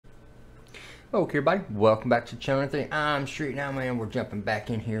Okay, everybody, welcome back to Channel 3. I'm Street Now, man. We're jumping back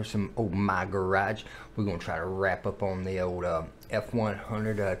in here, some old My Garage. We're going to try to wrap up on the old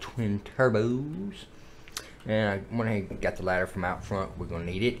F100 twin turbos. And I went ahead and got the ladder from out front. We're going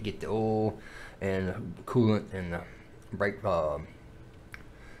to need it to get the oil and the coolant and the brake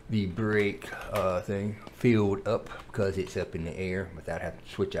thing filled up, because it's up in the air without having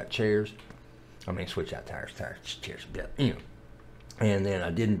to switch out chairs. I mean, switch out tires, chairs, you know. And then I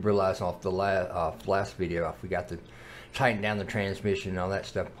didn't realize off the last video, I forgot to tighten down the transmission and all that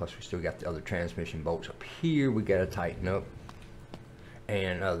stuff. Plus, we still got the other transmission bolts up here we got to tighten up.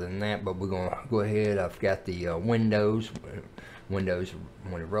 And other than that, but we're going to go ahead. I've got the windows, window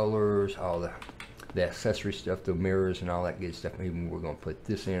rollers, all the accessory stuff, the mirrors and all that good stuff. Even we're going to put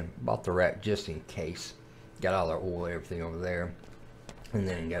this in. Bought the rack just in case. Got all our oil and everything over there. And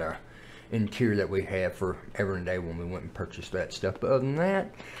then got our interior that we have for every day when we went and purchased that stuff. But other than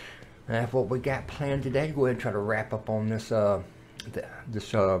that, that's what we got planned today. Go ahead and try to wrap up on this version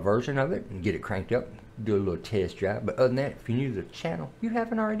of it and get it cranked up. Do a little test drive. But other than that, if you're new to the channel, you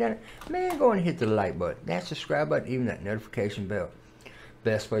haven't already done it, man, go and hit the like button, that subscribe button, even that notification bell.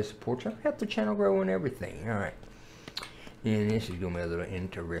 Best way to support you, help the channel grow and everything. All right, and this is gonna be a little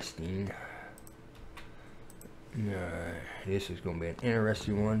interesting. This is going to be an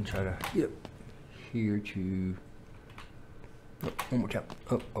interesting one. Try to get here to one more time,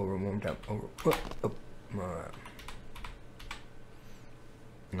 up, over, one more time, over, up. All right.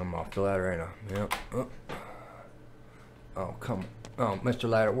 I'm off the ladder, ain't I? Yep. Up. Oh, come on. Oh, Mr.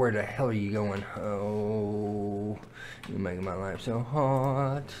 Ladder, where the hell are you going? Oh, you're making my life so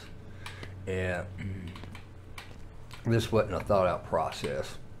hard. Yeah. This wasn't a thought out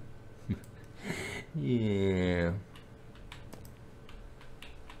process. Yeah.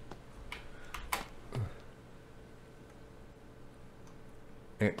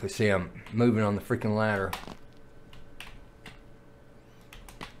 You can see I'm moving on the freaking ladder.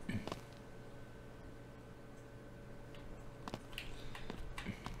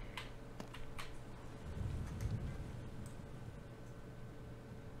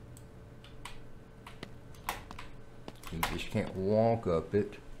 You just can't walk up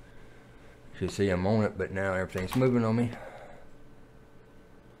it. You see I'm on it, but now everything's moving on me.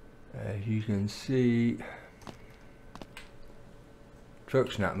 As you can see,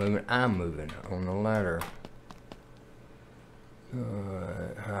 truck's not moving, I'm moving on the ladder.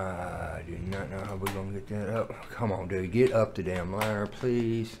 I do not know how we're gonna get that up. Come on, dude, get up the damn ladder,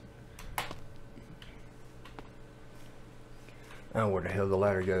 please. Oh, where the hell did the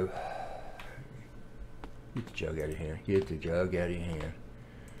ladder go? Get the jug out of your hand. Get the jug out of your hand.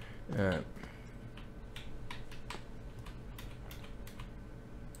 Alright.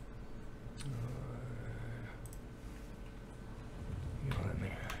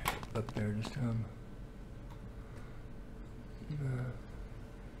 Up there this time.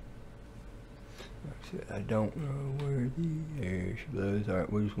 I don't know where the air blows. Alright,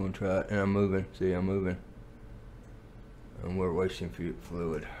 we're just going to try it. And I'm moving. See, I'm moving. And we're wasting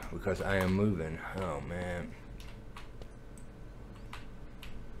fluid because I am moving. Oh, man.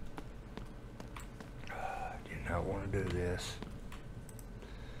 I did not want to do this.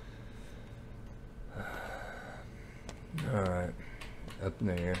 Alright. Up in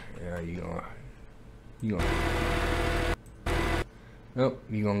there. Yeah, you gonna nope,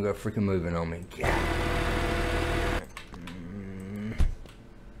 you gonna go freaking moving on me. Yeah.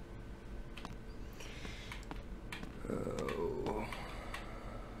 Oh.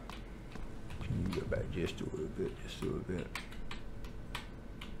 Can you go back just a little bit,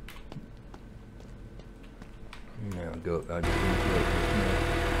 Now go up. I just need to go up this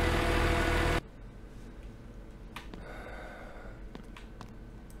minute.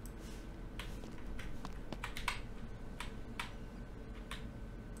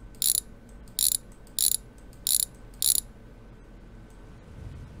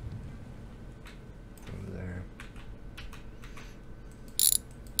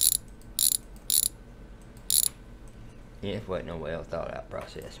 Yeah, it wasn't no well thought out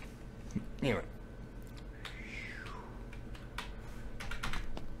process. Anyway.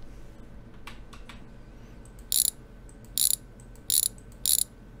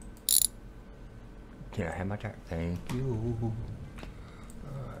 Can I have my tire? Thank you.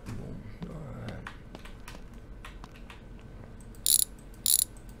 Alright, boom. Alright.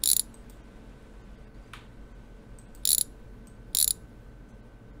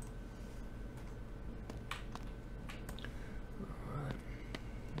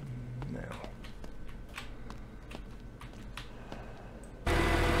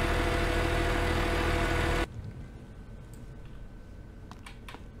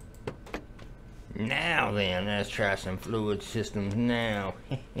 Now then, let's try some fluid systems now.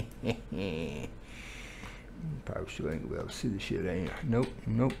 Probably still ain't gonna be able to see the shit, ain't I? Nope,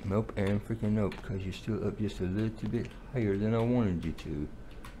 nope, nope, and freaking nope, because you're still up just a little bit higher than I wanted you to.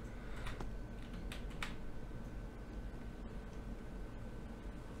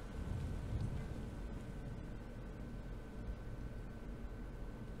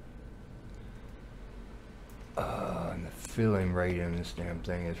 And the filling rate in this damn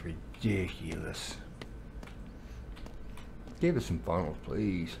thing is ridiculous. Give us some funnels,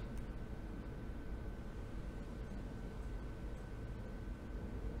 please.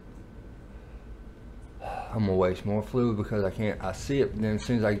 I'm gonna waste more fluid because I see it, but then as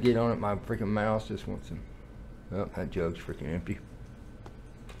soon as I get on it, my freaking mouse just wants to. Oh, that jug's freaking empty.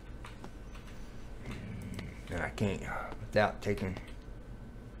 And I can't, without taking.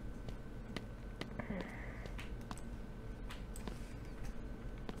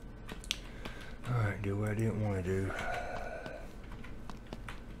 Alright, do what I didn't want to do.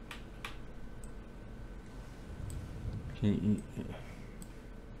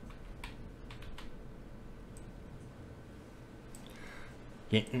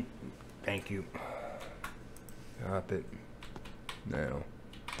 Thank you. Drop it. Now, I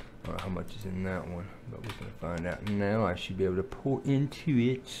don't know how much is in that one, but we're going to find out now. I should be able to pour into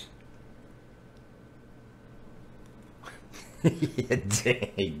it. Yeah,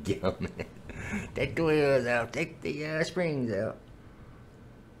 dang it. Take the wheels out. Take the springs out.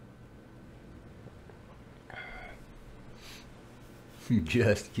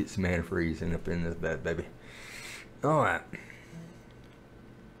 Just get some antifreeze up in this bad baby. Alright.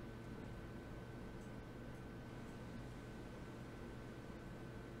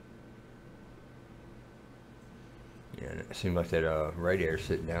 Yeah, and it seems like that radiator's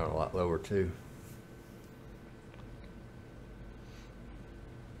sitting down a lot lower too.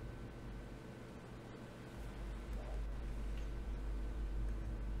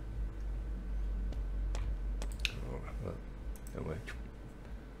 Oh, look, that way.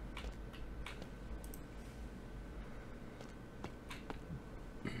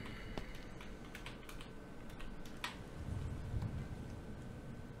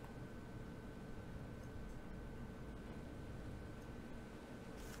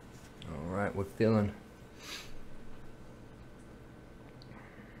 Alright, we're filling.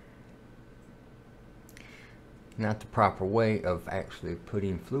 Not the proper way of actually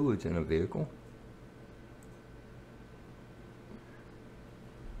putting fluids in a vehicle.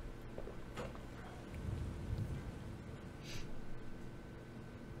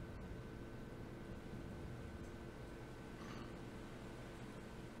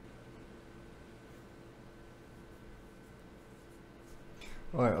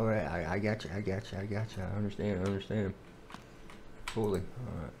 Alright, I got you, I understand. Fully,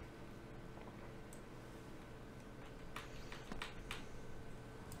 alright.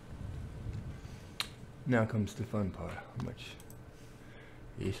 Now comes the fun part, how much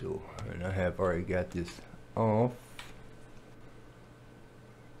diesel, and I have already got this off.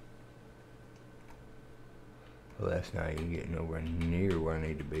 Well, that's not even getting nowhere near where I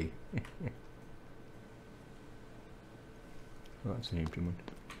need to be. Oh, that's an empty one.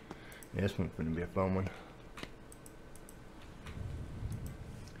 This one's gonna be a fun one.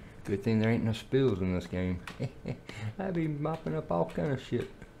 Good thing there ain't no spills in this game. I'd be mopping up all kind of shit.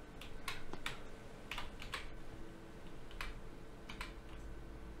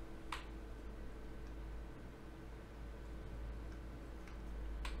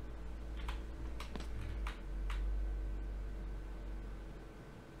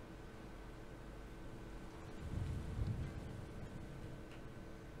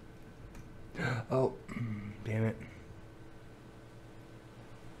 Oh, damn it.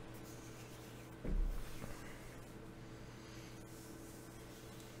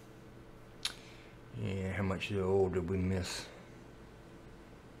 Yeah, how much of the oil did we miss?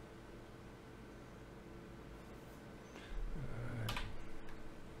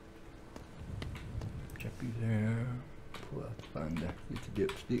 Check you there. Pull out the finder. Get the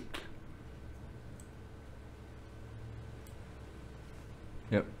dipstick.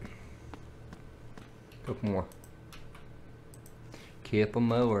 Yep. Couple more. Couple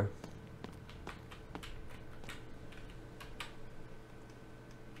more.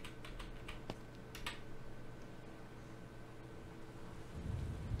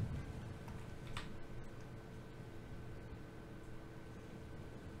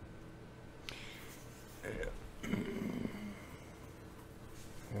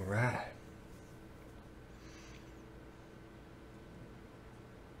 All right.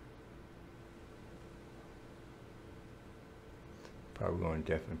 Probably going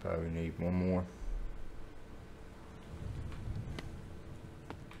to definitely probably need one more.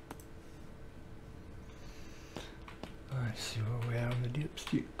 Let's see where we're at on the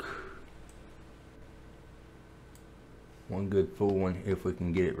dipstick. One good full one if we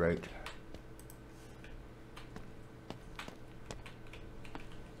can get it right.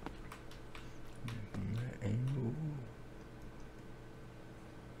 From that angle.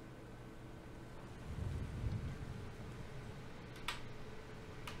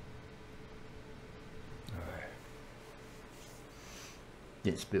 Alright.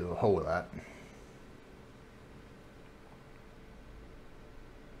 Didn't spill a whole lot.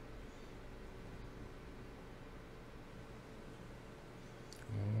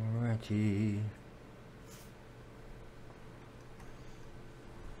 Alrighty.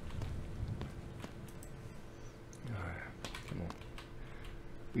 Alright, come on.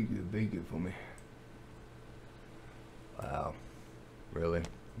 Be good for me. Wow. Really?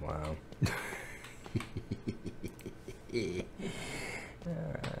 Wow.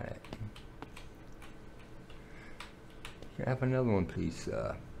 Alright. Can I have another one, please?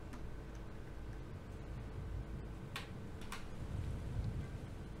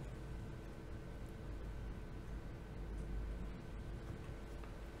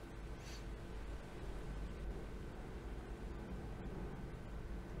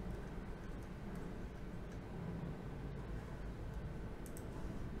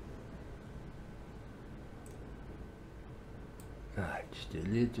 Alright, just a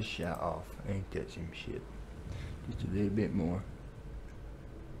little shot off. Ain't that some shit? Just a little bit more.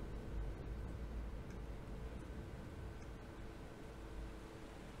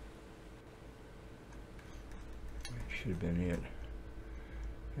 That should have been it.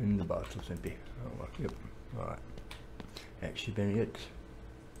 And the bottle's empty. Oh, well, yep. Alright. That should have been it.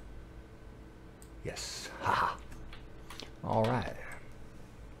 Yes. Haha. Alright.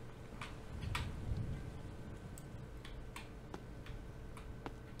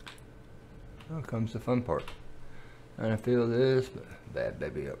 Now comes the fun part. And I feel this bad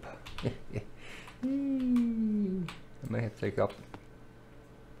baby up. I may have to take off.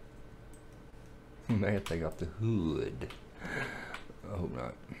 I may have to take off the hood. I hope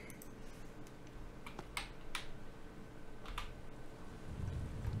not.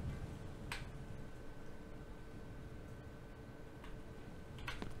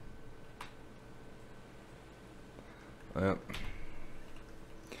 Well.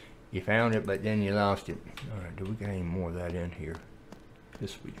 You found it, but then you lost it. Alright, do we got any more of that in here?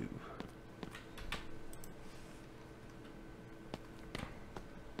 Yes, we do.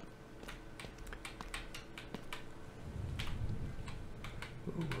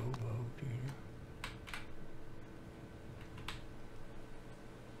 Whoa, whoa, whoa, dear.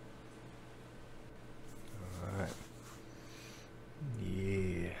 Alright.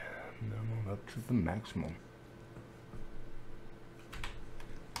 Yeah. Minimum up to the maximum.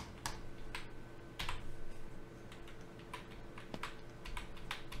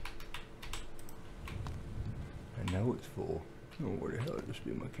 I know it's full. Oh, where the hell did I just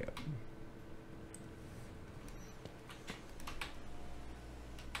do my cap?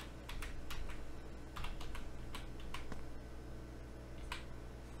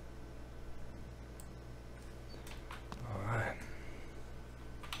 Alright.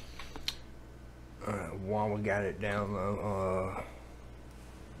 While we got it down low,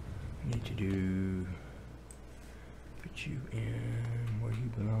 need to do put you in where you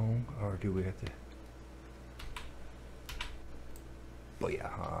belong, or do we have to? Oh yeah,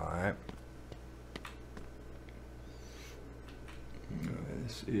 alright.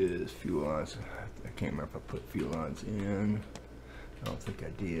 This is fuel lines. I can't remember if I put fuel lines in. I don't think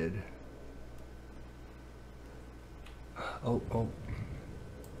I did. Oh. So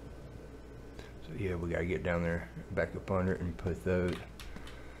yeah, we gotta get down there, back up under it and put those,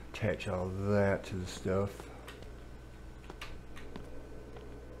 attach all of that to the stuff.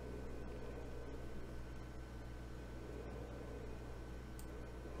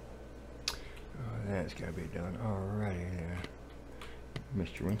 That's gotta be done. Alrighty there,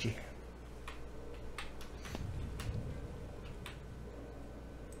 Mr. Winchy.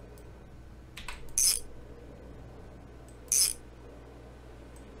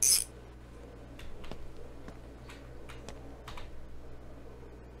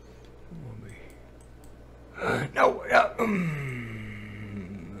 No,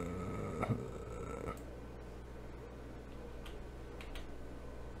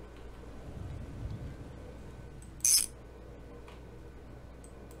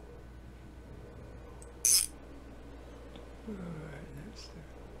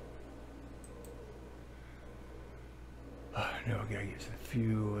 now I gotta get some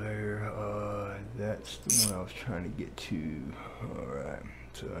fuel there. That's the one I was trying to get to. Alright,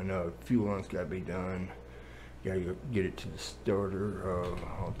 so I know fuel line's gotta be done. Gotta get it to the starter,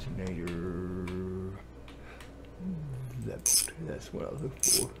 alternator. That's what I was looking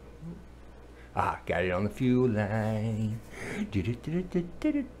for. Ah, got it on the fuel line.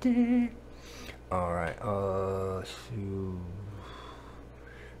 Alright, so fuel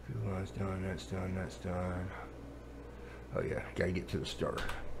line's done, that's done, that's done. Oh yeah, gotta get to the starter.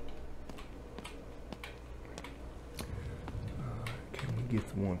 Can we get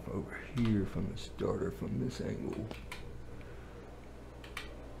the one over here from the starter from this angle?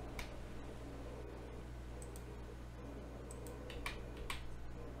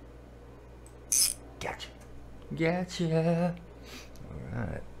 Gotcha. Gotcha.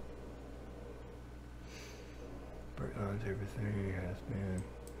 Alright. Brake lines, everything has been.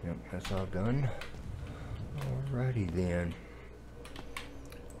 Yep, that's all done. Alrighty then.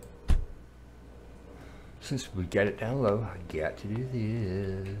 Since we got it down low, I got to do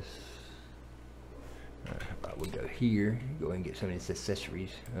this. How about we go here, go ahead and get some of these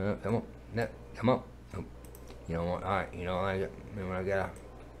accessories. Come on, no, come on. Oh. You know what? Alright, you know when I got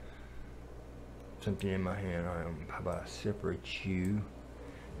something in my hand, how about I separate you,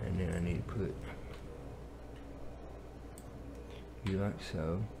 and then I need to put you like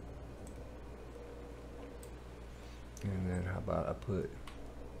so, and then how about I put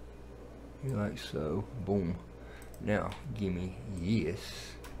you like so, boom. Now give me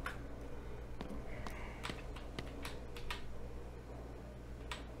this.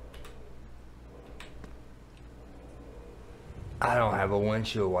 I don't have a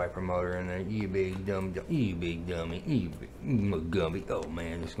windshield wiper motor in there. You big dumb, you big dummy, you gummy. Oh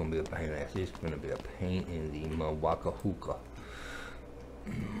man, it's gonna be a pain in the ass. It's gonna be a pain in the mawaka hookah.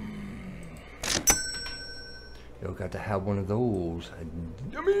 You got to have one of those.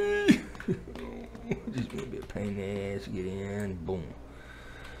 Dummy! This is gonna be a pain in the ass to get in. Boom.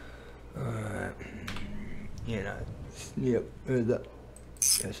 Alright. And I snip the.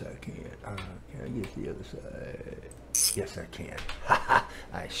 Yes, I can. Can I get the other side? Yes, I can. Haha!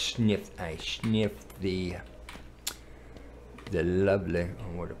 I sniffed the lovely.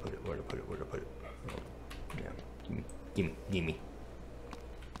 Oh, where to put it? Where to put it? Where to put it? Oh, yeah. Give me.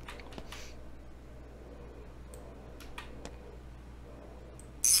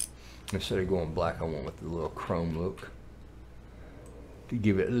 Instead of going black, I went with the little chrome look to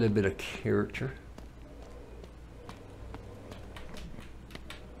give it a little bit of character.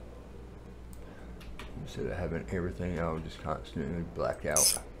 Instead of having everything all just constantly blacked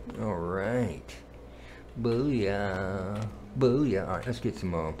out. Alright. Booyah. Booyah. Alright, let's get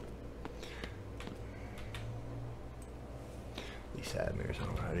some these side mirrors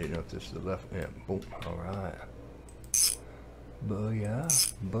on. I didn't know if this is the left. Yeah, boom. Alright. Booyah.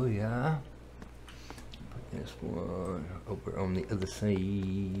 Booyah. Put this one over on the other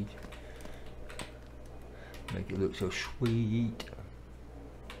side. Make it look so sweet.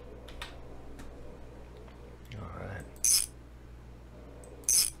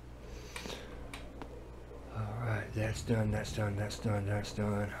 That's done, that's done, that's done, that's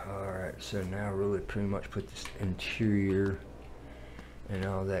done. Alright, so now really pretty much put this interior and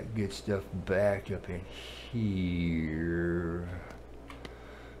all that good stuff back up in here.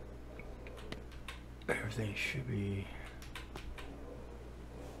 Everything should be...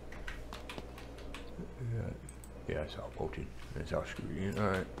 yeah, it's all bolted. It's all screwed in.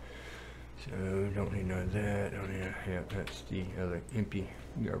 Alright. So, don't need none of that. Don't need... yeah, that's the other empty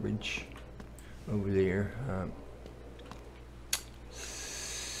garbage over there.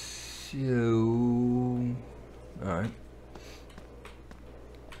 So, alright.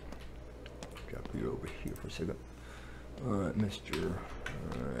 Drop you over here for a second. Alright, Mr.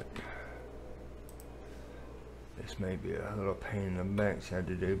 Alright. This may be a little pain in the backside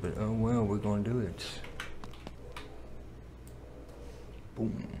to do, but oh well, we're gonna do it.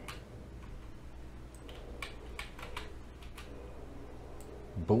 Boom.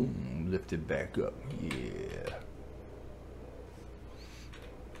 Boom. Lift it back up. Yeah.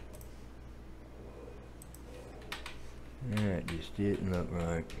 That just didn't look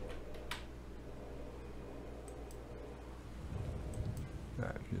right.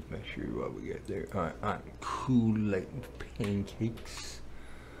 Alright, just make sure what we got there. Alright, Kool-Aid pancakes.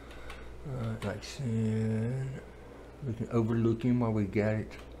 Like said, overlooking while we got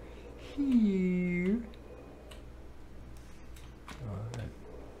it here. Alright.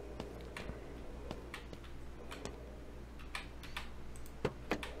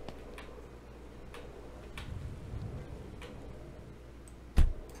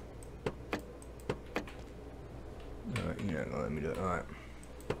 You're not gonna let me do it. Alright.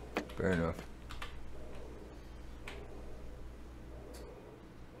 Fair enough.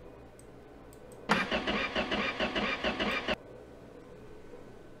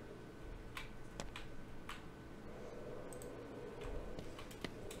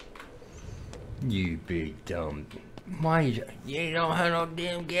 You big dumb. Why you don't have no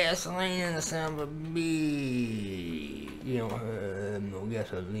damn gasoline in the son of a bee. You don't have no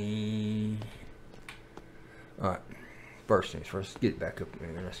gasoline. Alright. First things first, let's get it back up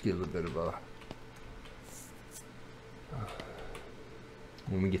there. Let's get a little bit of a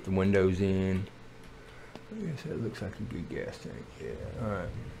when we get the windows in. I guess that looks like a good gas tank. Yeah, alright.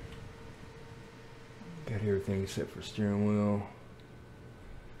 Got everything except for steering wheel.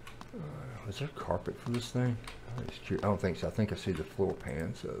 Was there carpet for this thing? I don't think so. I think I see the floor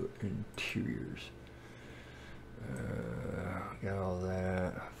pan, so interiors. Got all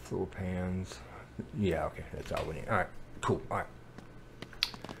that. Floor pans. Yeah, okay, that's all we need. Alright, cool. Alright.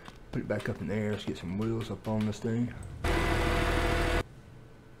 Put it back up in there. Let's get some wheels up on this thing.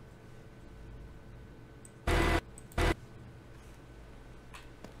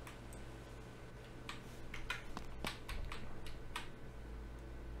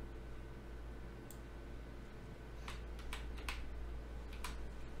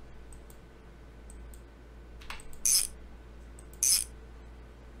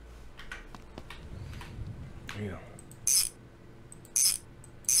 Yeah.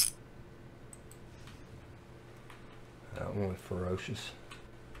 That one was ferocious.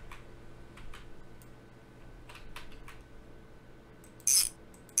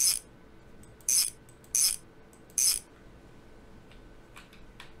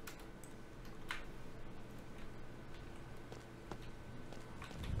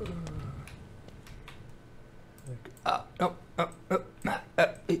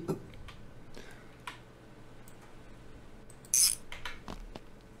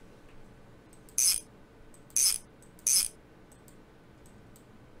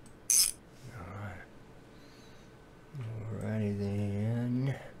 Alrighty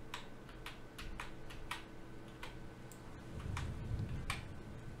then.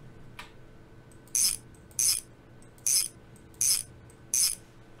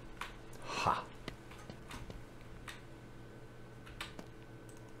 Ha.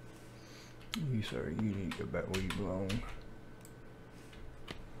 You sir, you need to go back where you belong.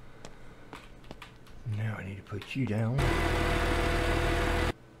 Now I need to put you down.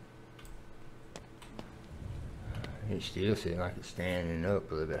 It still seems like it's standing up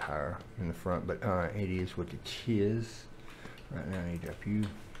a little bit higher in the front, but it is what it is. Right now I need to up you.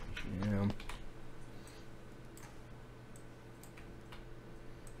 Down.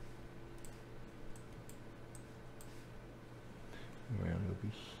 Around over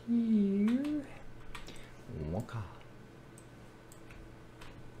here. Wonka.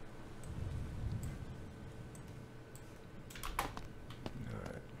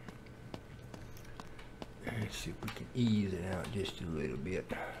 Let's see if we can ease it out just a little bit.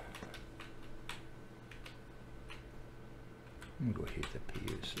 I'm going to hit the P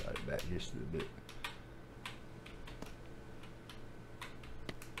and slide it back just a little bit.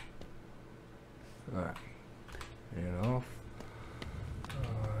 Alright. And off.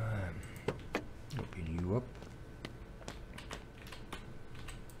 Open you up.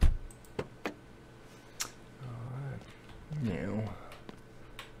 Alright. Now,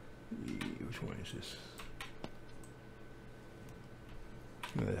 which one is this?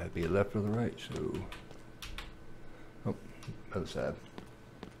 That'd be left or the right, so. Oh, other side.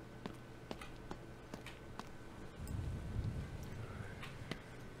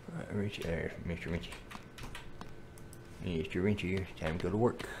 Alright, reach there, Mr. Rinchy. Mr. Rinchy, time to go to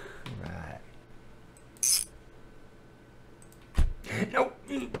work. Right. Nope,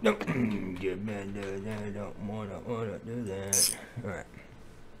 nope. Good man, do that. I don't wanna do that. Alright.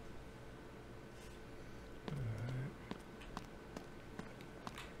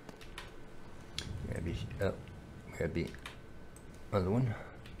 Up, grab the other one.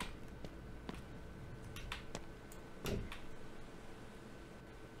 Boom.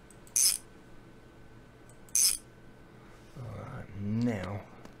 Now,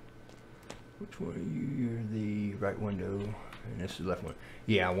 which one are you? You're the right window, and this is the left one.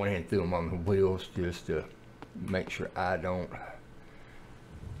 Yeah, I went ahead and threw them on the wheels just to make sure I don't.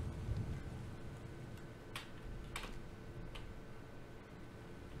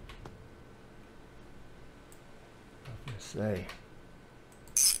 Say,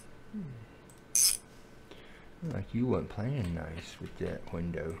 like you weren't playing nice with that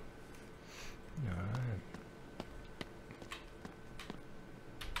window. Alright.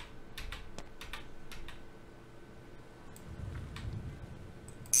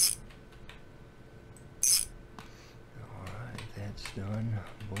 Alright, that's done.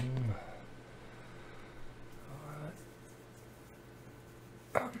 Boom.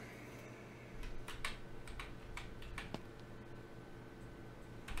 Alright.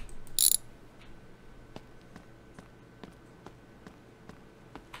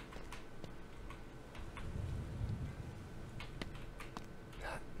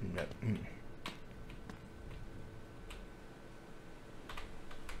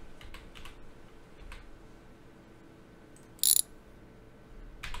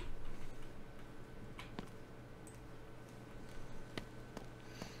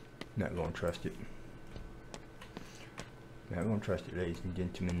 Not gonna trust it. Not gonna trust it, ladies and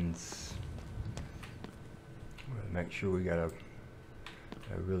gentlemen. We'll make sure we got a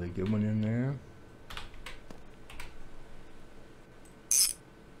really good one in there.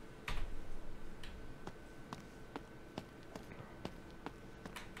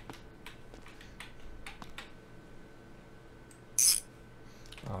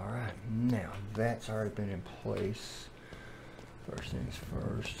 Alright, now that's already been in place. First things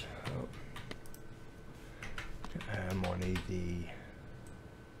first. Oh. I'm gonna need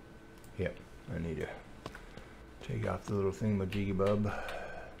yep, I need to take off the little thingamajiggy bub.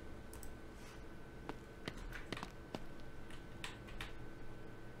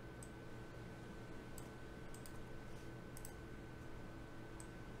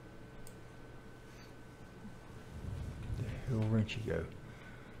 The hell wrench you go?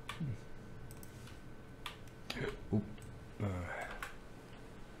 Oop.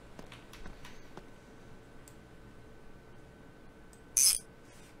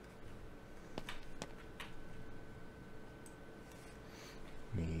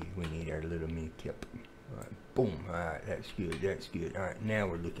 We need our little mini tip. All right, boom. All right, that's good. That's good. All right, now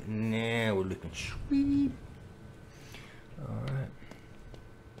we're looking. Now we're looking sweet. All right.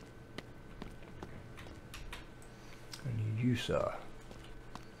 I need you, sir.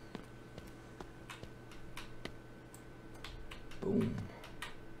 Boom.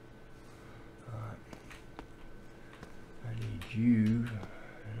 All right. I need you,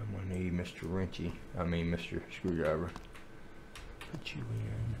 and I'm gonna need Mr. Wrenchy. I mean, Mr. Screwdriver. Put you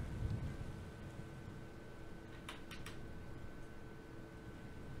in.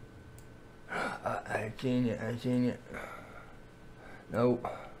 I seen it. I seen it. Nope.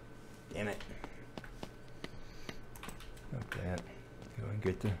 Damn it. Okay. Go and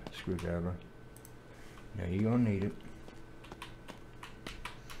get the screwdriver. Now you're gonna need it.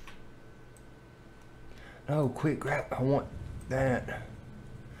 No, quick, grab. I want that.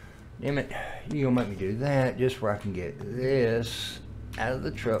 Damn it. You're gonna make me do that just where I can get this out of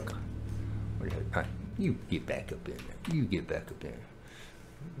the truck. Alright, you get back up in there. You get back up there.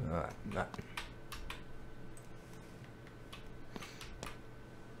 Alright.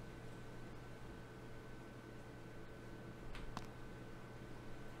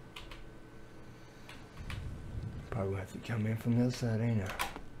 Probably have to come in from the other side, ain't I?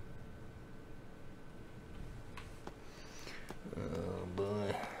 Oh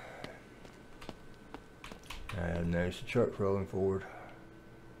boy. I noticed the truck rolling forward.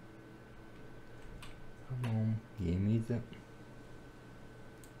 Come on, give me that.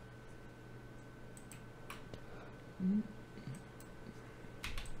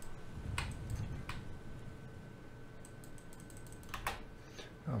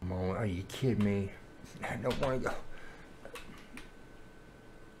 Come on, are you kidding me? I don't want to go.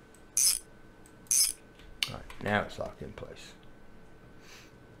 Alright, now it's locked in place.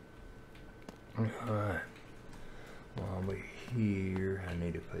 Alright. While we're here, I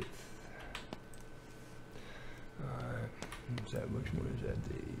need to put. Alright. Is that, which one is that?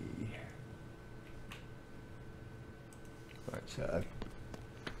 The right side.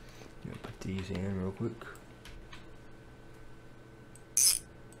 I'm gonna put these in real quick.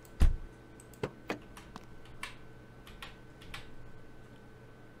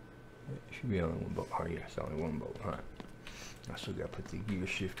 Should be only one bolt. Oh yeah, it's only one bolt. Alright. I still gotta put the gear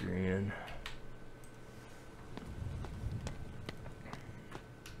shifter in.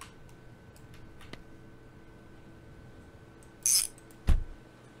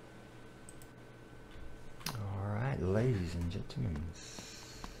 Alright, ladies and gentlemen.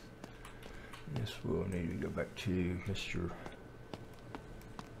 This will need to go back to Mr.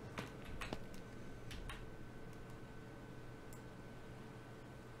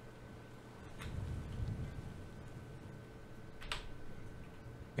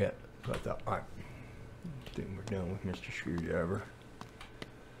 Yeah, so I thought, alright, I think we're done with Mr. Screwdriver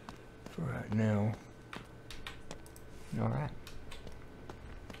for right now. Alright.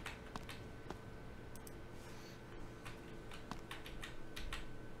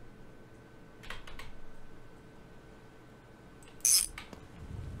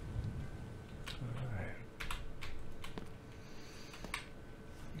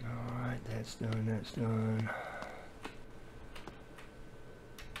 Alright, that's done, that's done.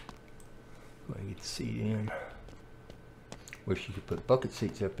 Go ahead and get the seat in. Wish you could put bucket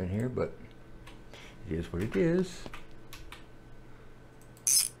seats up in here, but it is what it is.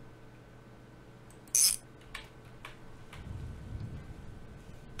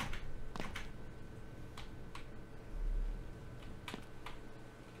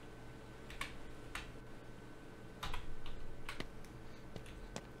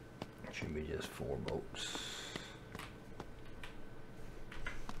 maybe just 4 bolts.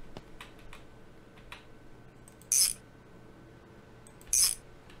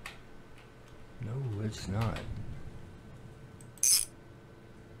 No, it's not.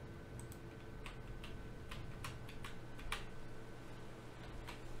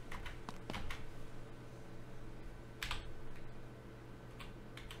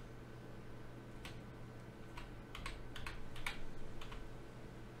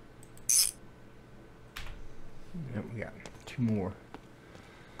 Yep, we got 2 more.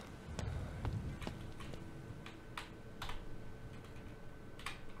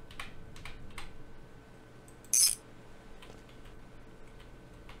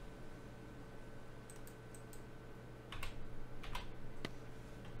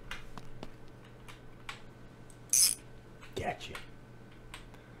 Gotcha.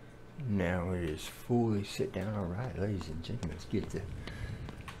 Now it is fully sit down. All right, ladies and gentlemen, let's get the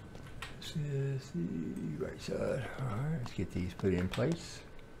right side. All right, let's get these put in place.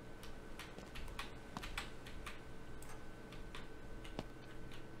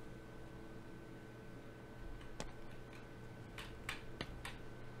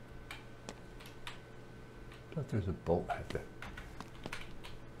 I thought there's a bolt I have to.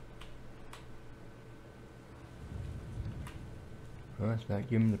 Well, it's not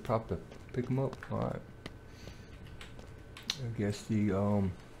giving the prop to pick them up. All right. I guess the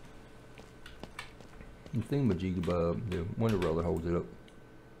thingamajigabub, the window roller holds it up.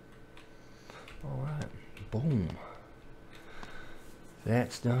 All right. Boom.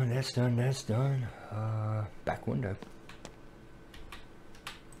 That's done. That's done. That's done. Back window.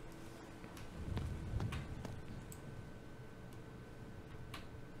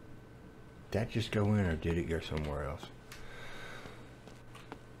 Did that just go in, or did it go somewhere else?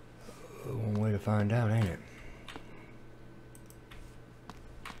 One way to find out, ain't it?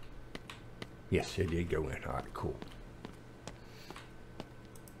 Yes, it did go in. All right, cool.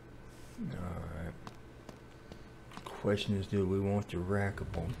 All right. Question is, do we want the rack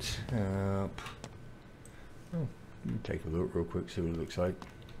up on top? Oh, let me take a look real quick, see what it looks like.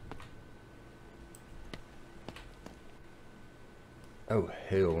 Oh,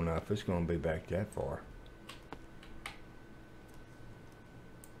 hell no, if it's going to be back that far.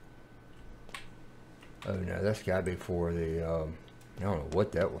 Oh no, that's got to be for the, I don't know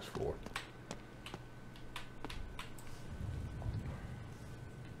what that was for.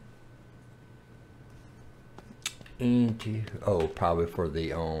 Oh, probably for the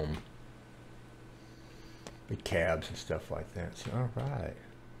cabs and stuff like that. So, all right.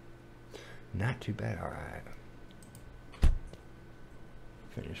 Not too bad, all right.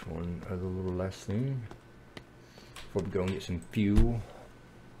 Finish one other little last thing before we go and get some fuel.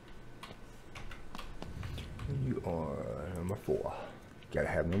 You are number 4. Gotta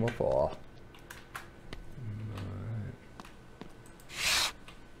have number 4. Right.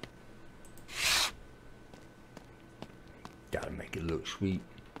 Gotta make it look sweet.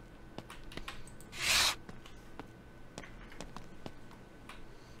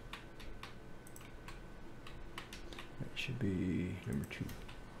 That should be number 2.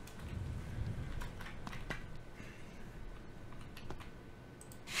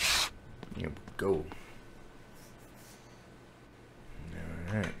 There we go.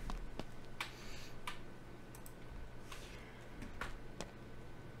 Alright.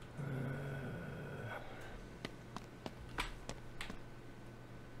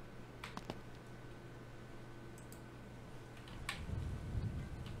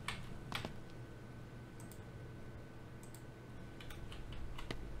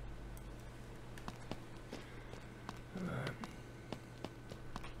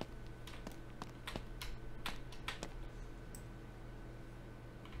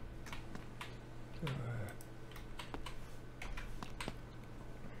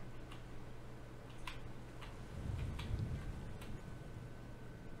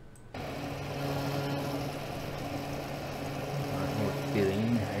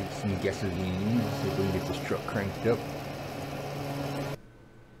 Filling, add some gasoline, see if we can get this truck cranked up.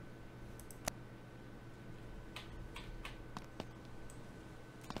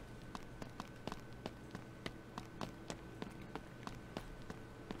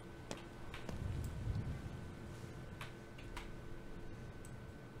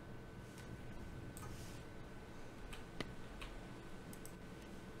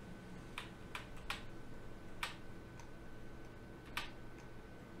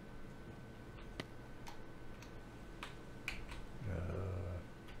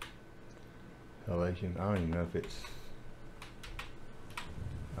 I don't even know if it's,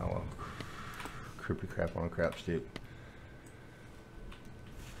 oh well, creepy crap on a crap stick.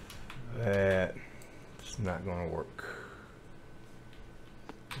 That's not gonna work.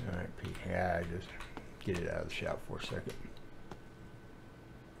 Alright, Pete, yeah, just get it out of the shop for a second.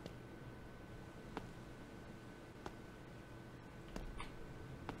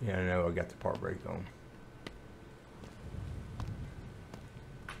 Yeah, I know I got the part brake on.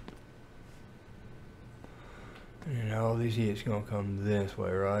 And all these hits gonna come this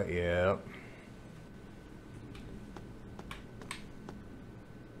way, right? Yep.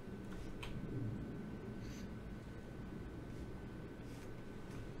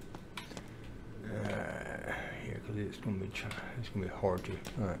 Yeah, because it's gonna be hard to.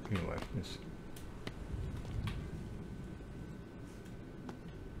 All right. Anyway, let's.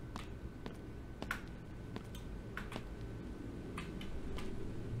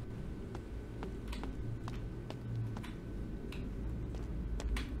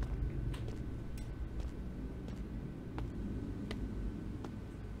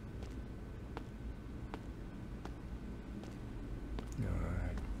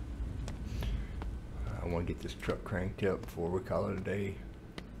 I want to get this truck cranked up before we call it a day.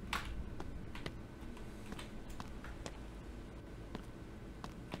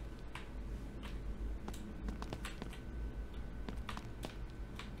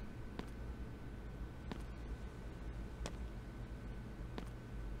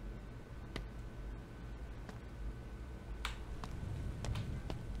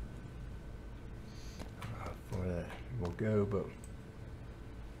 Before that will go, but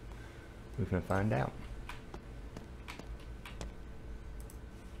we can find out.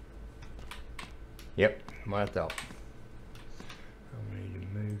 Yep, what I thought. I need to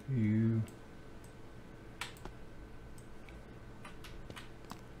move you.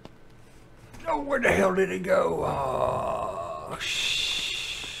 Oh, where the hell did it go? Oh,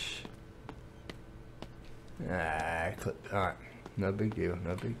 shh. Ah, clipped. All right, no big deal,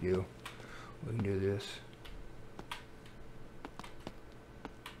 no big deal. We can do this.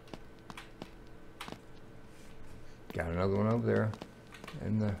 Got another one over there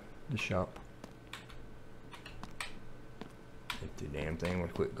in the shop. If the damn thing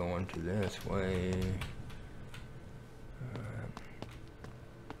would quit going to this way.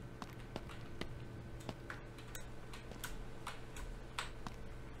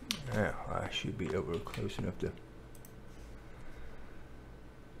 Now I should be able to close enough to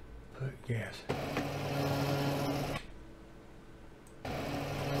put gas.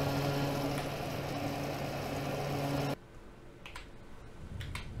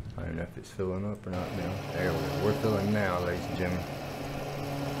 I don't know if it's filling up or not now. There we go. We're filling now, ladies and gentlemen.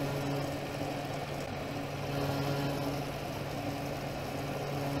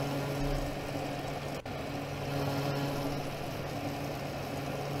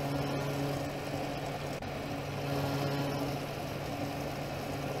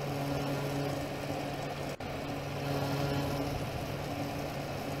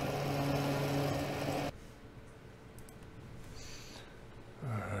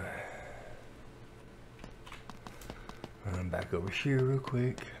 Run back over here real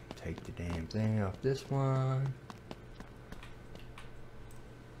quick. Take the damn thing off this one.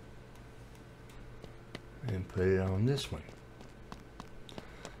 And put it on this one.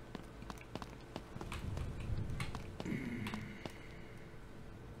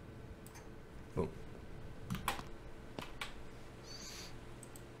 Oh.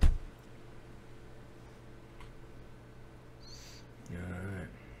 Alright.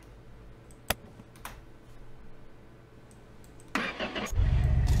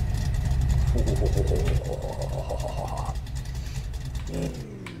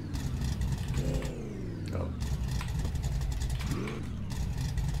 Oh.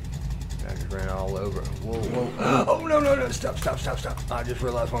 I just ran all over. Whoa, whoa. Oh, no, no, no. Stop, stop, stop, stop. I just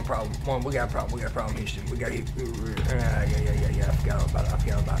realized one problem. We got a problem. We got a problem, Houston. We got yeah. I forgot about it.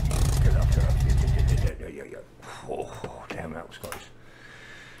 Cut off. Yeah. Oh, damn, that was close.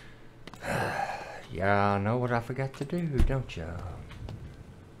 Y'all know what I forgot to do, don't y'all?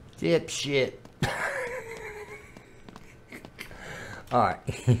 Dipshit. Alright.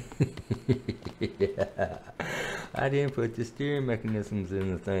 Yeah. I didn't put the steering mechanisms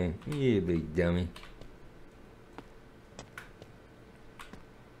in the thing. You big dummy.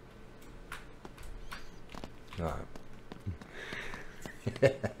 Alright.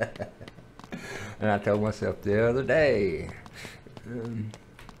 And I told myself the other day.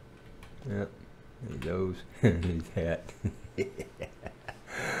 Yep. He goes. He's hat.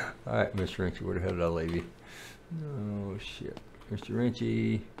 Alright, Mr. Rinchy, where the hell did I leave you? Oh, shit. Mr.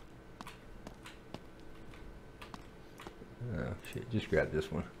 Rinchy. Oh, shit. Just grab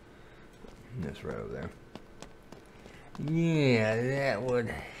this one. This right over there. Yeah, that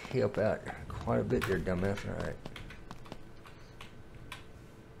would help out quite a bit there, dumbass. Alright.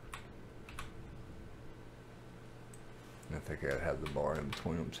 I think I'd have the bar in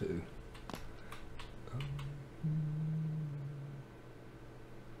between them too.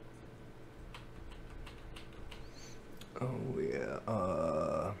 Oh yeah,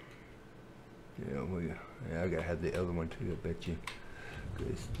 yeah, I gotta have the other one too, I bet you.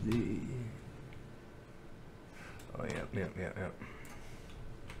 Cause oh yeah.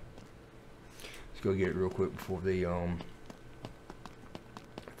 Let's go get it real quick before the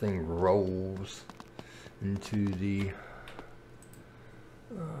thing rolls into the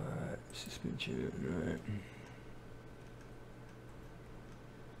suspension, right?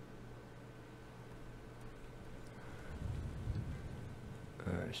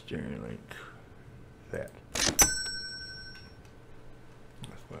 Steering link, that. That's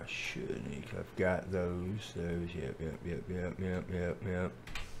what I should need. I've got those. Yep.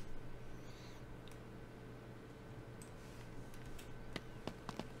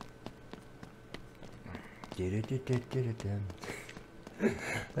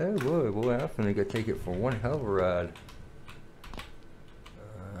 Oh boy, I'm finna go take it for one hell of a ride.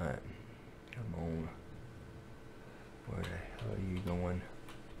 Alright, come on. Where the hell are you going?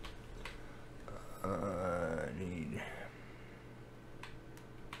 I need...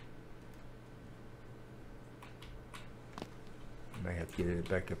 May have to get it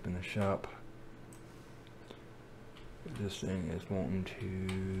back up in the shop. This thing is wanting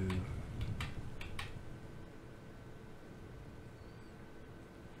to...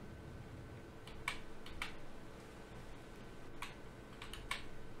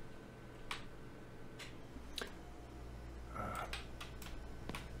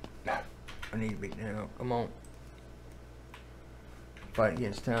 I need to beat now. Come on. Fight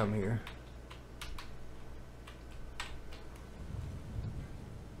against time here.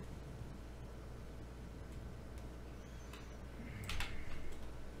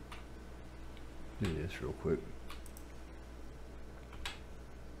 Do this real quick.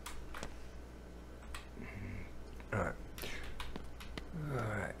 Alright.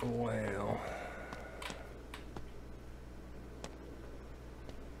 Alright, well.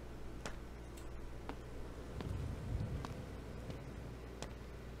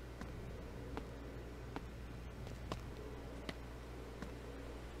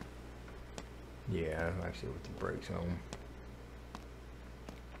 Yeah, like I said, with the brakes on.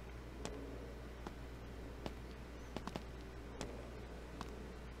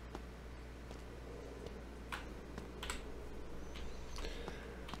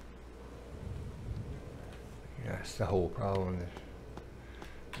 Yeah, that's the whole problem.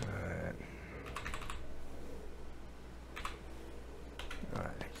 Alright.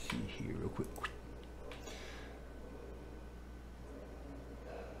 Alright, let's see here real quick.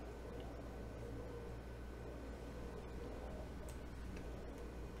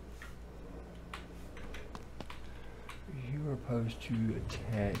 You are supposed to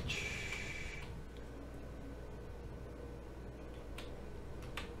attach.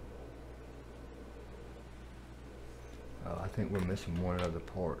 Oh, I think we're missing one other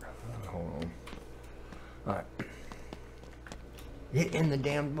part. Hold on. Alright. Get in the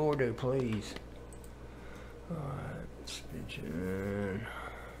damn border, please. Alright, suspension.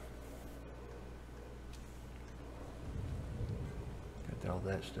 Got all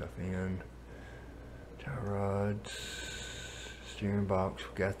that stuff in. Tie rods, steering box,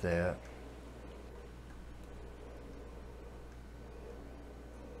 we got that.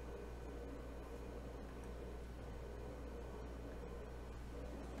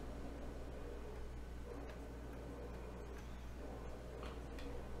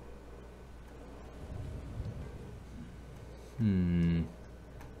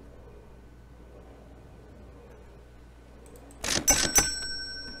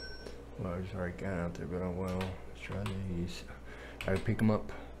 Well, I just already got out there, but oh well. Let's try these. I pick them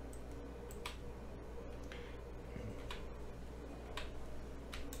up.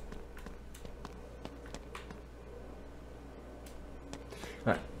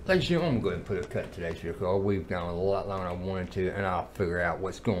 Alright, ladies and gentlemen, I'm going to go ahead and put a cut in today's video. We've gone a lot longer than I wanted to, and I'll figure out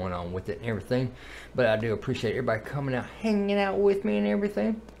what's going on with it and everything. But I do appreciate everybody coming out, hanging out with me and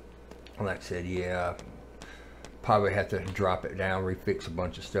everything. Like I said, yeah, probably have to drop it down, refix a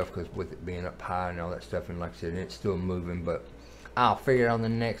bunch of stuff because with it being up high and all that stuff, and like I said, it's still moving. But I'll figure it out on the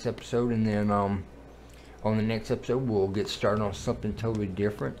next episode, and then on the next episode we'll get started on something totally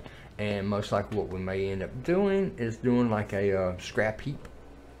different. And most likely what we may end up doing is doing like a scrap heap,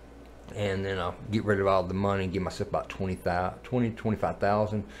 and then I'll get rid of all the money, give myself about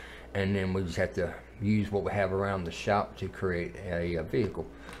 25,000, and then we just have to use what we have around the shop to create a vehicle.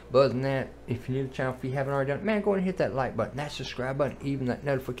 But other than that, if you're new to the channel, if you haven't already done it, man, go ahead and hit that like button, that subscribe button, even that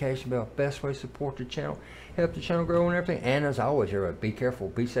notification bell. Best way to support the channel, help the channel grow and everything. And as always, everybody, be careful,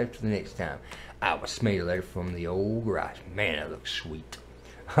 be safe till the next time. I will smell you later from the old garage. Man, that looks sweet.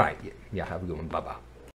 All right, yeah, have a good one. Bye-bye.